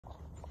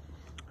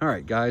All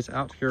right, guys,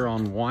 out here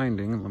on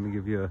Winding, let me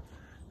give you a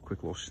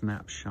quick little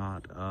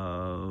snapshot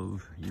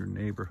of your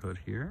neighborhood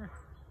here.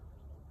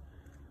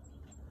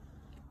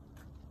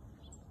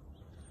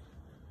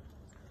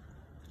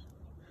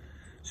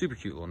 Super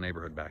cute little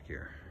neighborhood back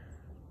here.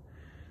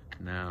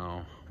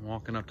 Now,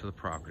 walking up to the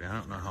property, I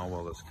don't know how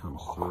well this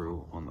comes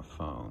through on the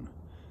phone,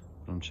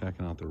 but I'm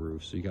checking out the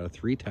roof. So you got a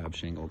 3-tab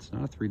shingle. It's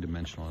not a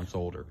 3-dimensional, it's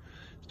older.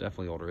 It's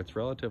definitely older. It's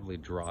relatively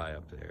dry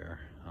up there.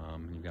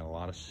 You've got a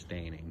lot of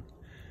staining.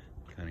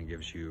 Kind of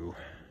gives you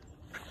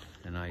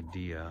an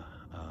idea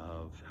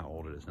of how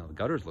old it is. Now the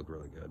gutters look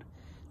really good.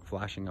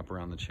 Flashing up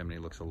around the chimney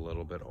looks a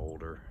little bit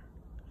older.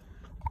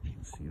 You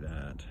can see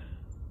that.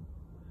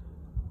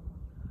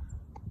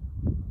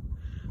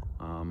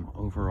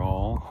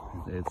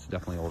 Overall, it's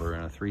definitely older,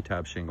 and a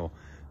 3-tab shingle.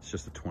 It's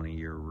just a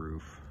 20-year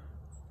roof.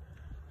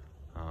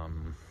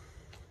 The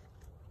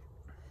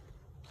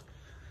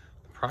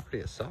property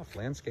itself,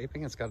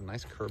 landscaping, it's got a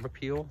nice curb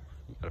appeal.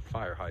 You got a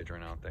fire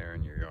hydrant out there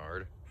in your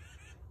yard,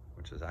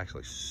 which is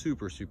actually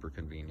super, super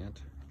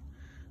convenient.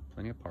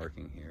 Plenty of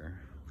parking here,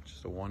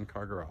 just a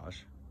 1-car garage.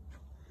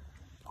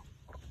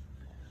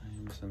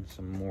 And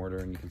some mortar,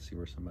 and you can see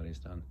where somebody's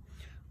done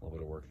a little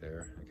bit of work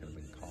there. It could have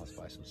been caused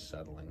by some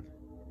settling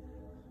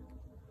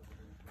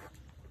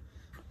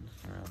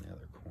around the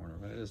other corner,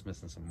 but it is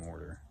missing some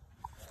mortar.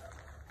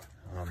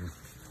 You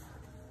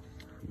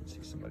can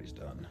see somebody's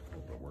done a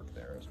little bit of work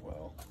there as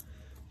well.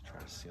 Try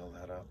to seal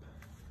that up.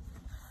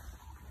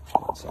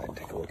 Go inside and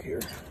take a look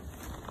here.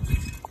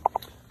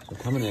 So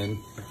coming in,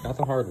 got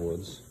the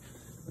hardwoods,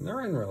 and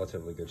they're in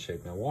relatively good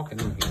shape. Now walking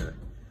in here,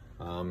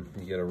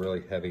 you get a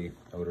really heavy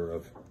odor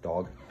of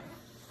dog,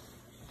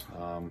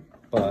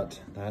 but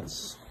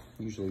that's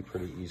usually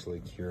pretty easily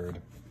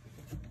cured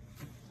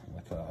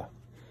with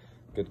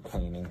good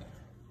cleaning.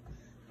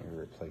 Maybe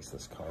replace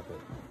this carpet.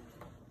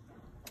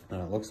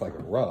 And it looks like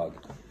a rug,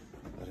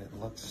 but it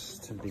looks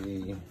to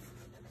be,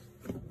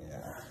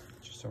 yeah,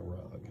 just a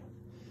rug.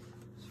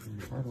 So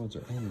the hardwoods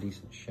are in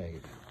decent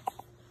shape.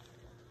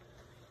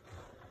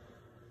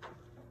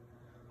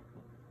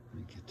 Let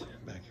me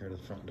get back here to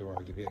the front door.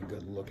 I'll give you a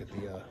good look at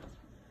the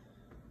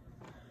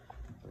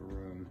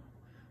room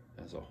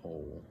as a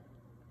whole.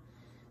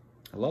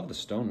 I love the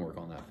stonework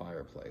on that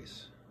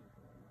fireplace.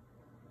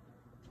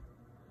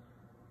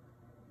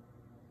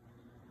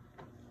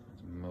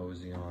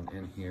 Mosey on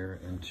in here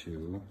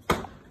into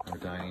our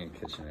dining and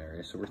kitchen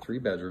area. So we're 3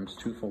 bedrooms,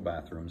 2 full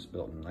bathrooms,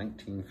 built in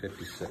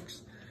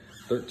 1956,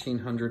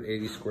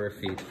 1,380 square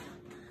feet.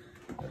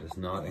 That does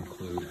not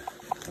include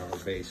our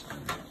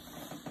basement.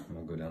 And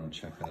we'll go down and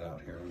check that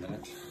out here in a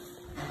minute.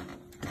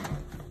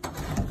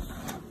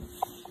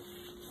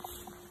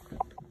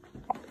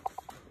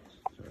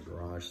 So our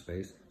garage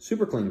space,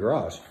 super clean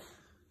garage,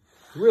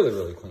 really,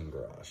 really clean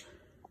garage.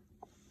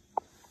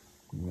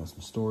 You got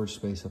some storage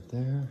space up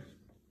there.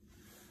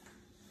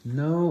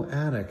 No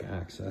attic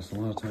access. A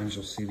lot of times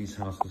you'll see these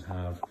houses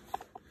have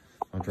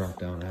a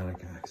drop-down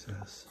attic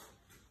access.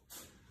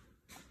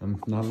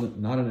 Not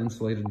an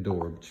insulated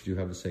door, but you do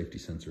have the safety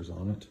sensors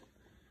on it.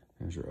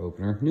 There's your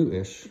opener,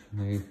 new-ish.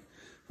 They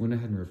went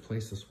ahead and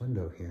replaced this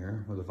window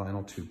here with a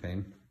vinyl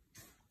 2-pane.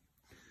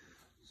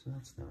 So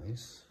that's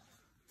nice.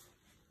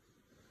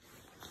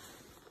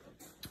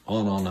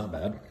 All in all, not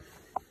bad.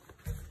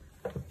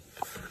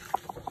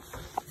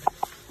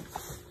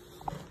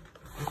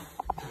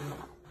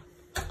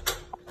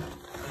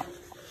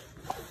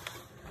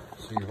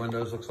 Your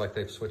windows, looks like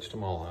they've switched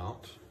them all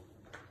out.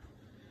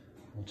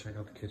 We'll check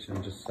out the kitchen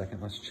in just a second.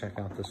 Let's check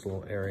out this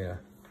little area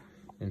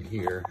in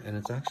here. And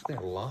it's actually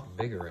a lot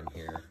bigger in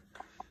here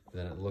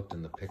than it looked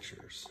in the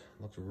pictures.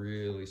 It looked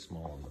really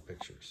small in the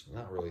pictures.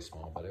 Not really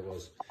small, but it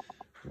was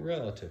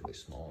relatively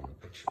small in the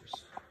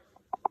pictures.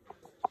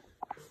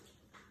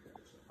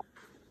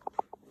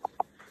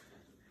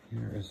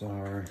 Here is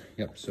our,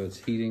 yep, so it's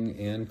heating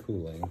and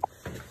cooling.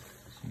 So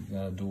you've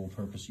got a dual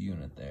purpose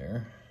unit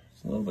there.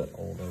 It's a little bit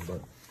older,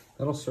 but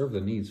that'll serve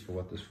the needs for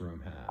what this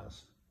room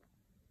has.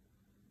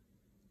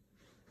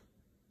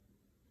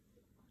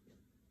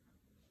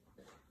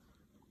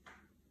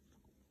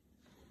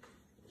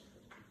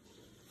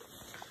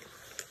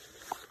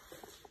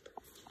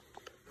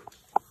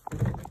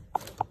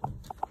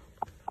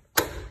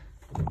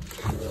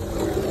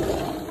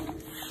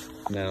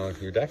 Now,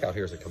 your deck out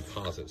here is a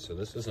composite, so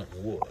this isn't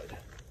wood.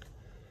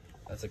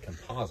 That's a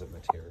composite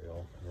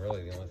material. And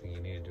really, the only thing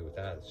you need to do with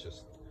that is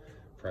just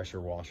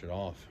pressure wash it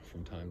off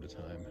from time to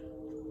time.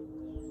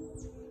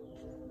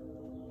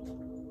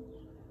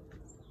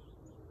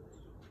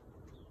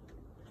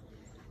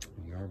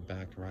 You are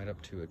backed right up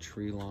to a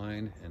tree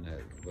line and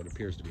what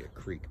appears to be a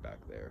creek back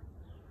there.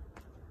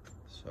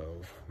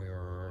 So we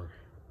are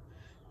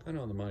kind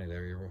of on the money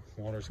there. Your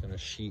water's going to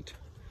sheet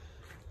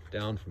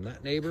down from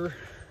that neighbor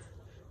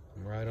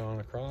and right on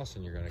across,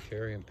 and you're going to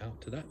carry them out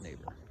to that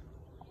neighbor.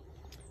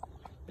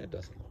 It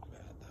doesn't look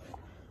bad though.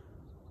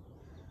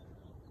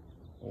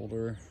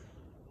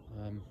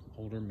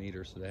 Older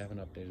meter, so they haven't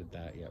updated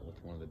that yet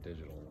with one of the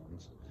digital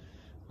ones.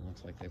 It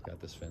looks like they've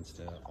got this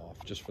fenced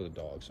off just for the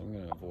dogs, so I'm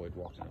going to avoid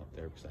walking out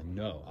there because I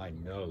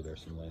know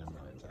there's some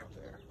landmines out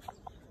there.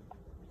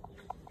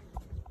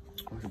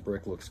 The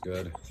brick looks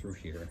good through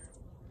here.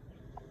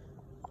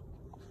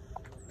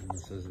 And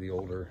this is the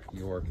older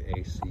York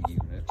AC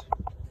unit.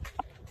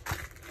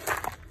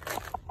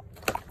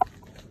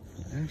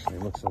 It actually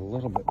looks a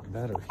little bit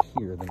better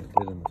here than it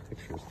did in the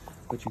pictures,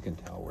 but you can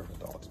tell where the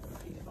dog's been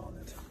peeing on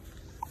it.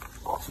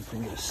 So you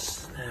can get a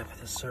snap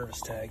of the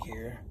service tag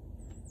here.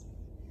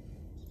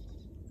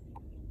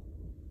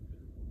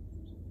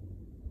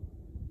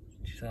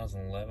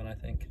 (2011), I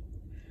think.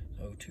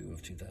 02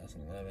 of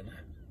 2011.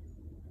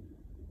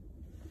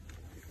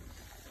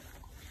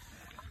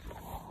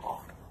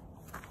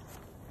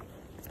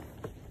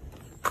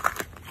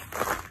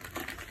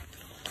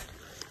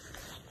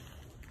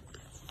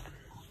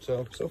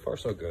 So far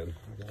so good.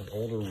 We've got an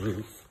older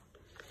roof.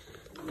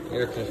 The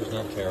air conditioner's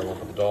not terrible,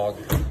 but the dog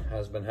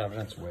has been having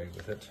its way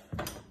with it.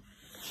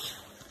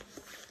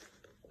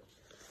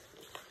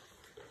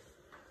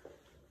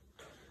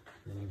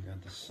 Then you've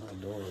got the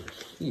side door over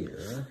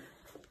here.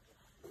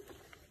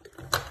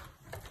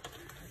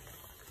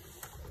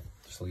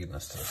 Just leading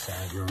us to the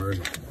side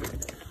yard.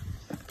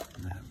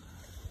 And that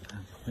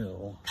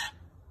hill.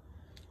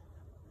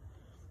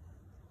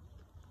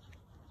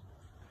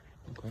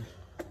 Okay.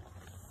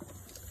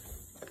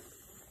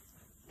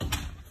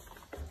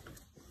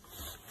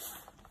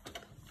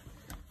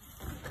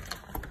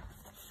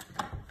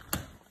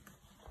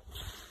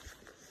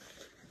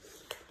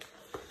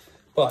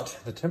 But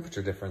the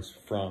temperature difference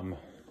from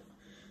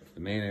the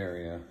main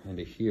area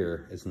into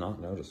here is not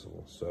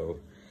noticeable. So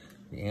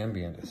the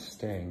ambient is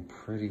staying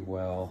pretty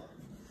well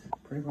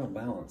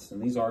balanced.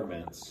 And these are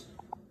vents.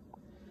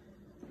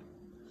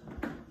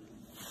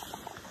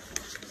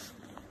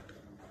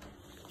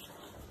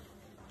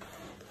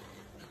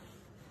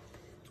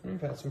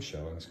 We've had some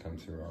showings come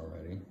through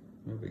already.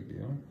 No big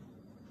deal.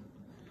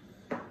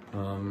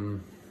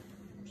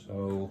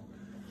 So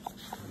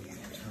let me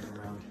turn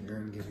around here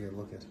and give you a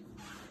look at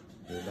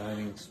the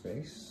dining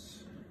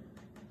space.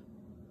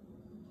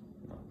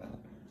 Not bad.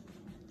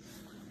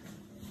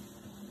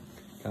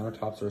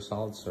 Countertops are a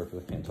solid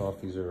surface. I can't tell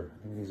if these are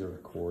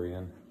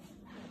Corian.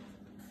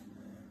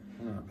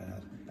 Not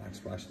bad.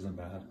 Backsplash isn't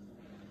bad.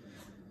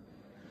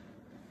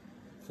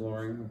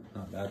 Flooring,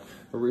 not bad.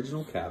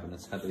 Original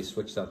cabinets. Had they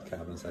switched out the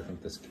cabinets, I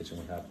think this kitchen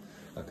would have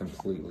a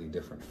completely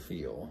different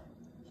feel.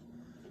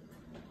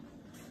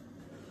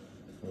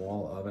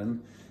 Wall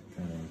oven,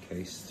 kind of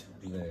encased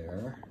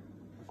there.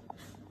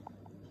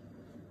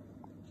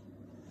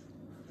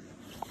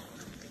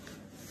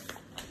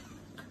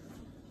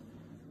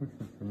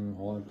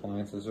 All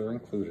appliances are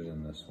included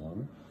in this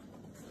one.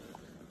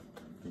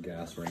 The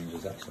gas range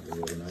is actually a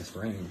really nice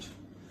range.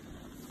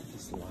 Put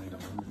this light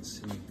on and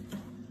see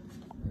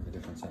the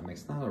difference that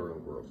makes. Not a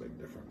real big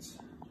difference,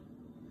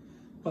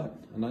 but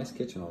a nice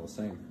kitchen all the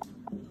same.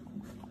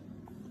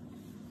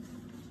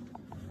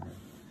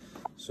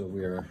 So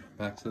we are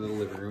back to the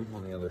living room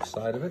on the other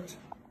side of it.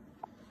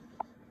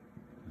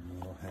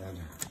 And we'll head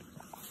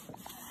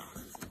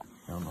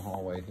down the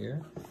hallway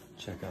here,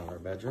 check out our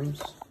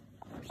bedrooms.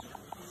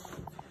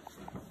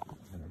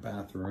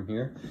 Bathroom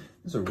here.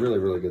 It's a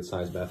really good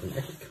size bathroom.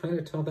 I could kind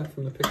of tell that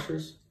from the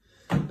pictures.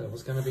 That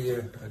was going to be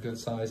a good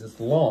size.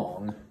 It's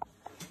long.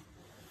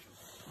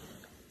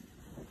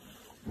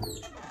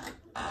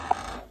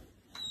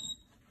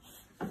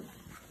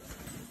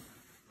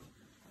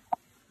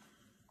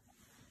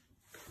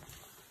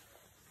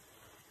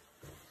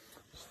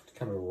 Just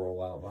kind of a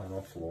roll out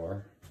vinyl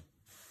floor.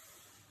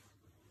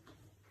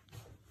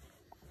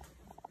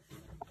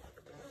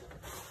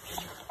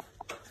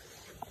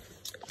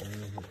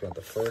 We've got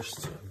the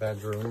first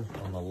bedroom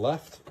on the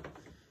left.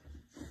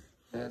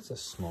 It's a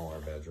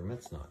smaller bedroom.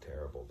 It's not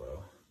terrible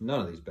though.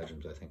 None of these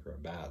bedrooms I think are a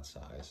bad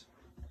size.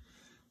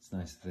 It's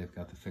nice that they've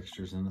got the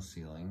fixtures in the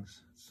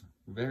ceilings. It's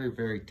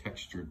very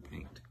textured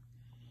paint.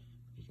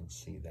 You can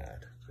see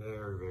that.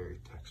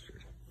 Very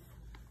textured.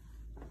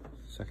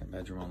 Second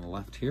bedroom on the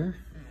left here.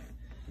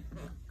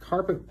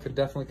 Carpet could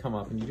definitely come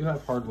up, and you do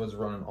have hardwoods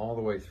running all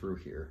the way through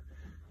here.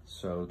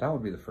 So that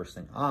would be the first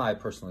thing I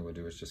personally would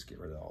do, is just get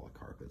rid of all the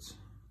carpets.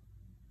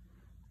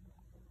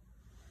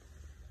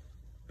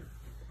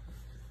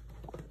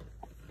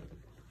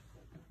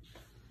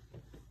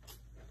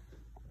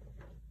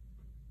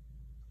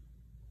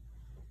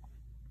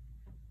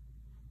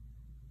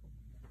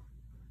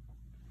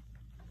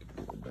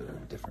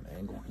 Different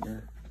angle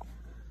here.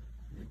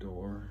 Your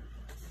door.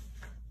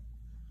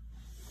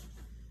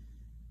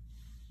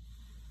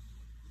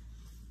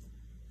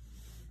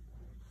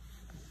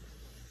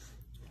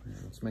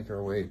 Let's make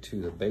our way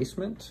to the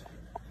basement,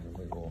 and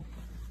we will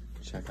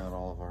check out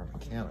all of our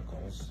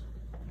mechanicals.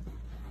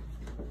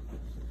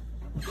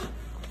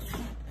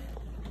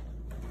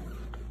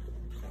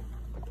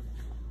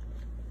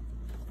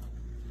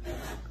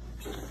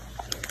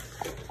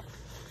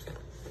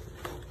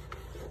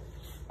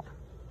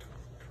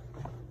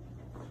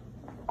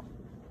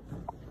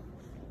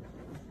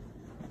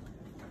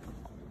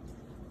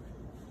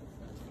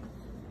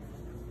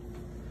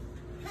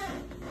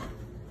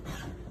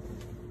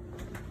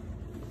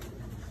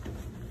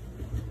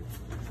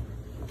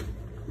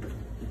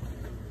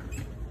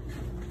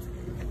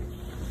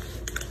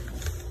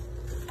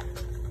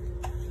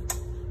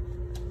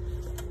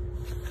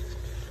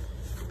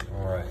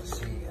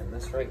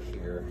 right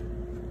here.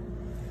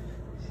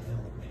 See how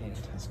the paint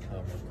has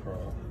come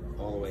across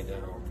all the way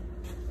down.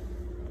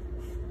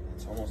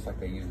 It's almost like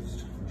they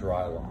used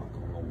dry lock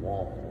on the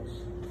walls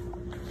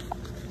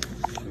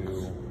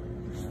to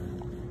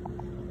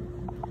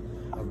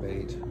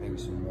abate maybe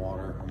some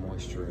water or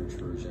moisture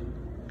intrusion.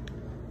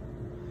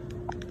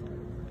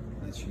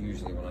 That's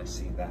usually when I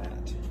see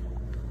that.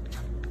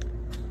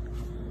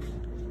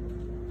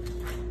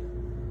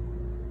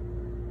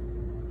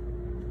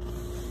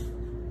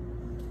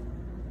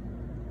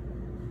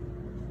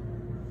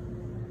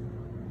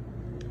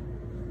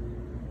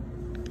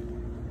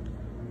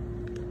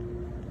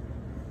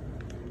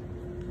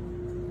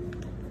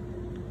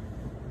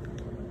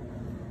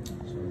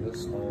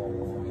 This all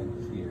along in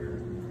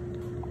here.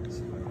 Let's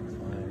see if I can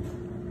find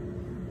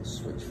the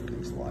switch for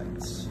these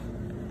lights.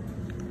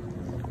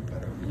 A little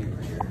better view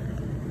here.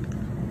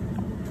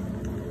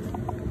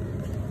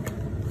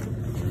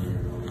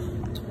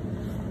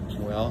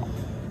 Well,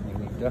 I mean,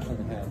 we've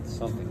definitely had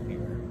something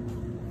here.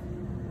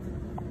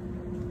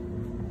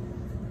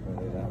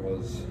 Whether that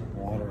was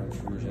water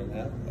intrusion,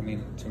 I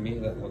mean, to me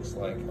that looks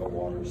like a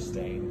water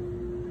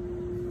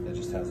stain that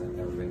just hasn't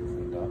ever been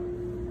cleaned up.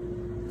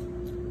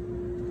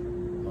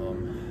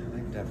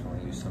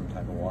 Definitely use some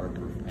type of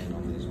waterproof paint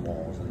on these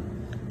walls, and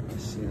I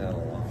see that a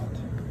lot.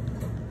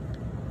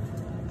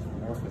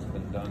 Some work has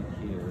been done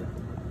here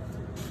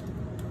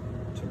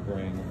to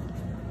bring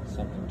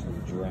something to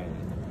the drain.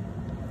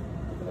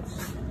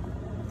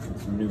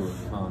 It's newer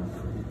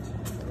concrete.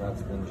 So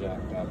that's been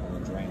jacked up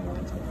and the drain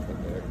line's been put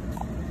there.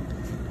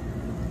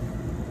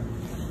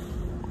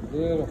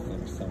 Little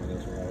things, some of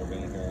this water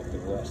being here, like the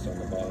rust on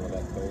the bottom of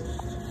that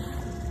post.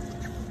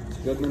 It's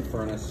a Goodman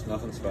furnace,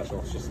 nothing special,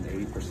 it's just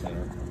an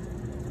 80%er.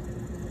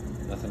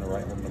 Nothing to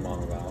write home to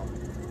mom about.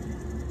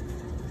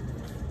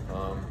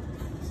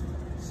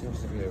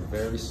 Seems to be a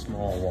very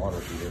small water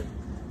heater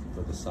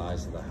for the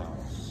size of the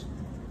house.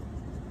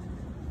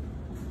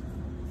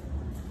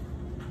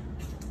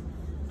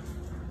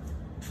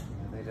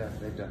 Yeah,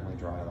 they've definitely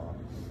dried off.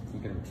 You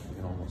can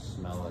almost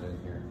smell it in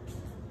here.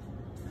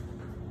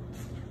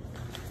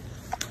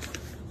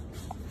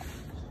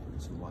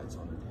 Put some lights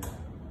on in here.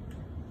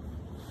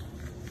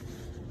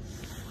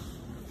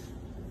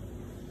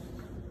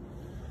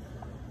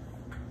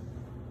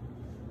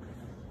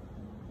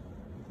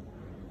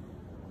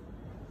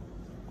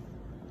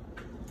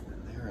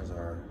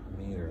 Our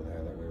meter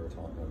there that we were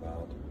talking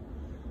about,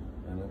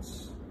 and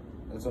it's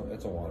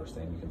a water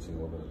stain. You can see a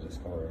little bit of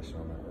discoloration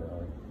on that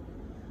rug.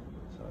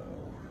 So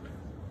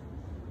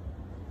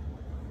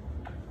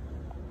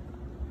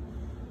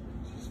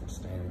see some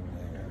staining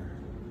there.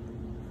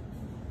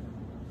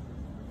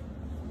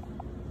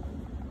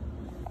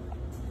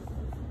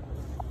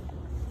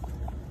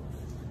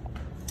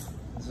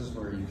 This is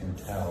where you can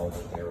tell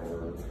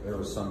that there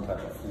was some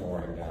type of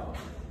flooring down.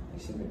 You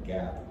see the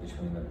gap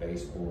between the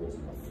baseboards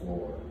and the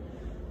floor.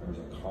 There was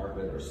a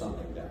carpet or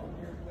something down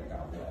here that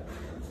got wet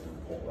and it's been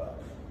pulled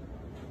up.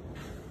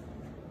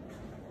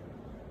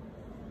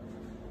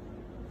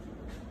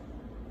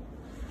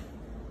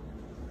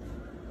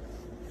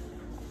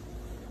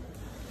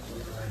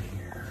 Look right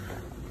here.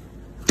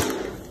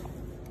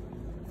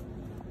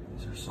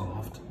 These are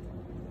soft.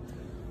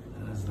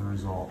 That is the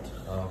result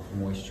of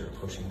moisture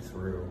pushing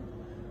through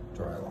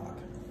dry lock.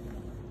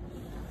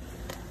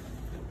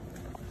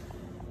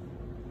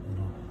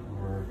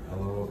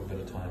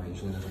 Time. It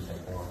usually doesn't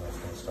take long. It's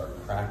going to start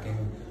cracking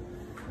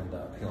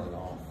and peeling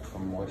off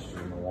from moisture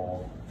in the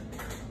wall.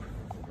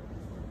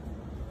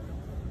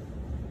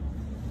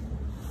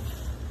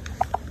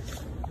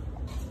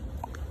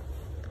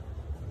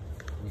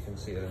 You can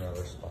see it in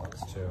other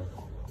spots too.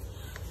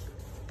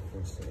 You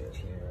can see it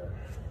here.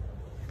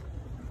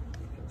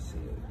 You can see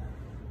it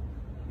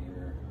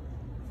here.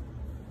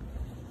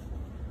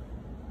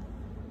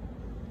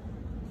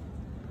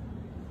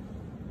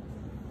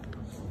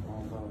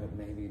 Although it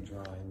may be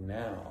dry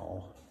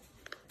now,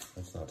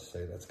 that's not to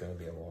say that's going to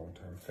be a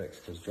long-term fix,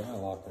 because dry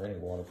lock or any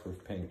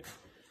waterproof paint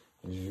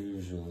is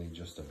usually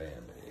just a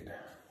band-aid.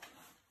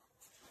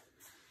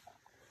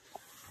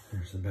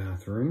 There's the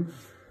bathroom.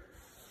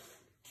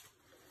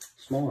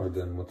 Smaller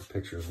than what the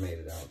pictures made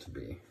it out to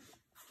be.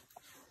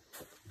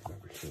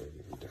 Over here,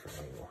 give you a different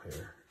angle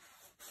here.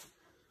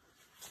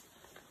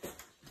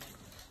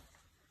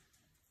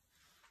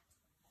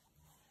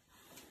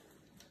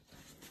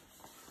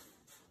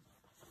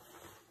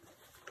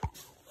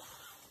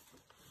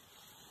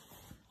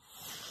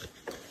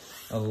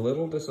 A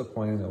little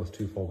disappointing that with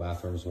two full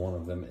bathrooms, one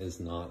of them is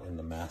not in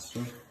the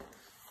master.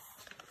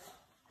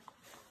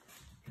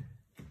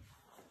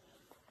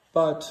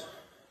 But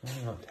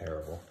not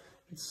terrible.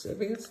 I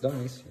think it's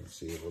nice. You can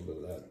see a little bit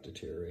of that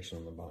deterioration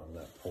on the bottom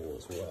of that pole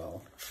as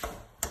well.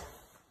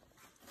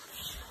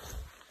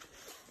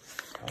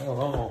 I don't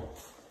know.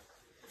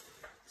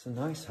 It's a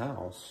nice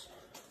house.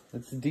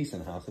 It's a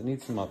decent house. It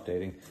needs some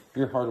updating.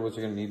 Your hardwoods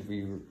are going to need to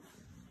be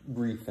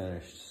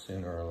refinished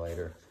sooner or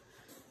later.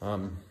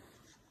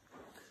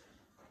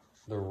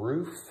 The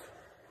roof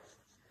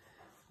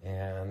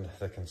and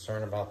the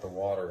concern about the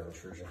water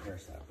intrusion.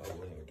 Here's that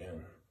bubbling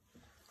again.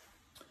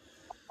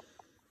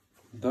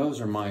 those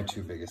are my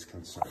two biggest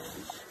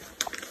concerns.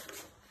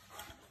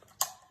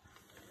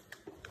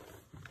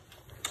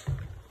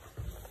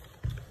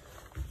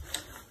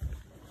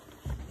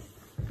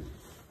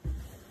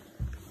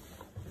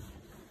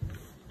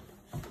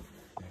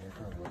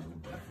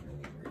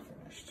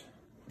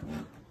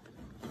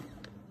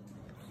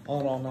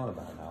 All in all, not a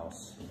bad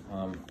house.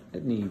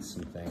 It needs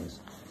some things.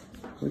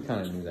 We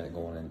kind of knew that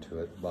going into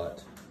it,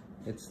 but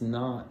it's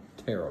not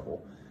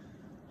terrible.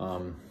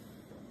 But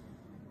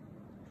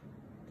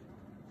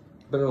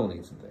it'll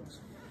need some things.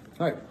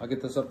 All right, I'll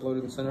get this uploaded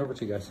and sent over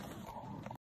to you guys.